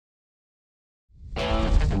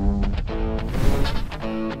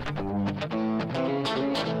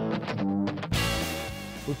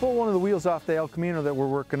We pull one of the wheels off the El Camino that we're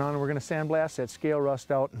working on, and we're going to sandblast that scale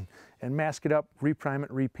rust out and mask it up, reprime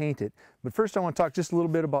it, repaint it. But first I want to talk just a little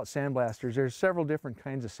bit about sandblasters. There's several different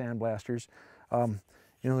kinds of sandblasters.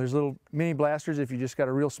 You know, there's little mini blasters if you just got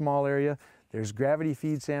a real small area. There's gravity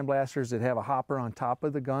feed sandblasters that have a hopper on top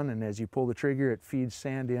of the gun, and as you pull the trigger it feeds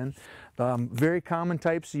sand in. Very common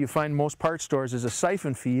types you find in most part stores is a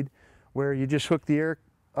siphon feed, where you just hook the air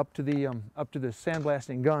up to the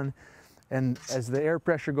sandblasting gun, and as the air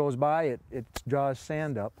pressure goes by it draws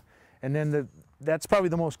sand up. And then that's probably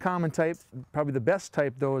the most common type. Probably the best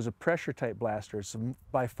type though is a pressure type blaster. It's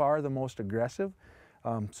by far the most aggressive.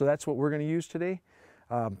 So that's what we're going to use today.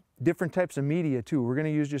 Different types of media too. We're going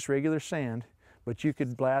to use just regular sand, but you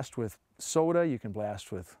could blast with soda, you can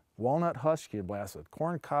blast with walnut husk, you can blast with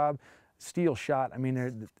corn cob, steel shot. I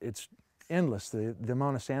mean, it's endless, the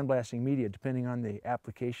amount of sandblasting media, depending on the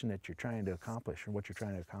application that you're trying to accomplish or what you're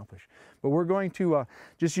trying to accomplish. But we're going to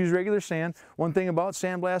just use regular sand. One thing about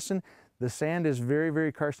sandblasting, the sand is very,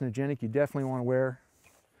 very carcinogenic. You definitely want to wear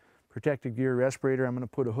protective gear, respirator. I'm going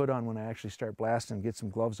to put a hood on when I actually start blasting and get some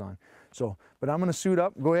gloves on. So, but I'm going to suit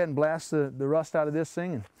up, go ahead and blast the rust out of this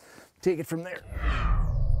thing and take it from there.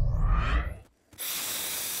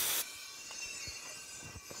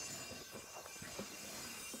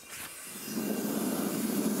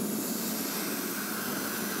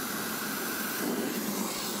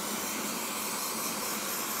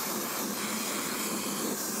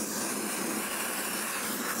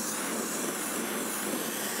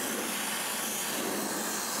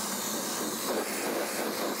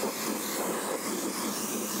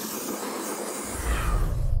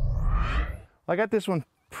 I got this one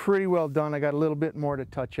pretty well done. I got a little bit more to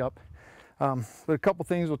touch up. But a couple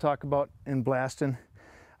things we'll talk about in blasting.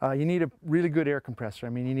 You need a really good air compressor.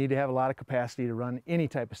 I mean, you need to have a lot of capacity to run any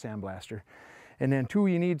type of sandblaster. And then two,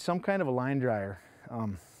 you need some kind of a line dryer.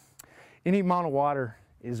 Any amount of water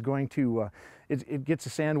is going to, it gets the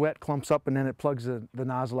sand wet, clumps up, and then it plugs the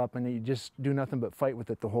nozzle up, and you just do nothing but fight with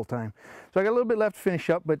it the whole time. So I got a little bit left to finish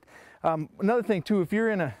up, but another thing too, if you're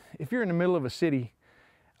in the middle of a city,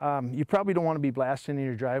 you probably don't want to be blasting in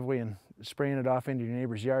your driveway and spraying it off into your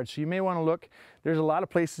neighbor's yard. So you may want to look, there's a lot of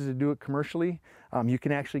places that do it commercially. You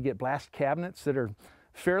can actually get blast cabinets that are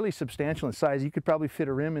fairly substantial in size. You could probably fit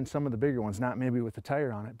a rim in some of the bigger ones, not maybe with a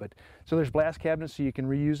tire on it, but so there's blast cabinets so you can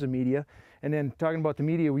reuse the media. And then talking about the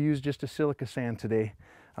media, we use just a silica sand today.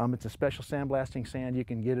 It's a special sandblasting sand. You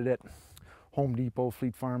can get it at Home Depot,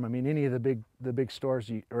 Fleet Farm, I mean any of the big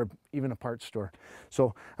stores, or even a parts store.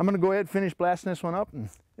 So I'm going to go ahead and finish blasting this one up, and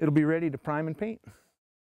it'll be ready to prime and paint.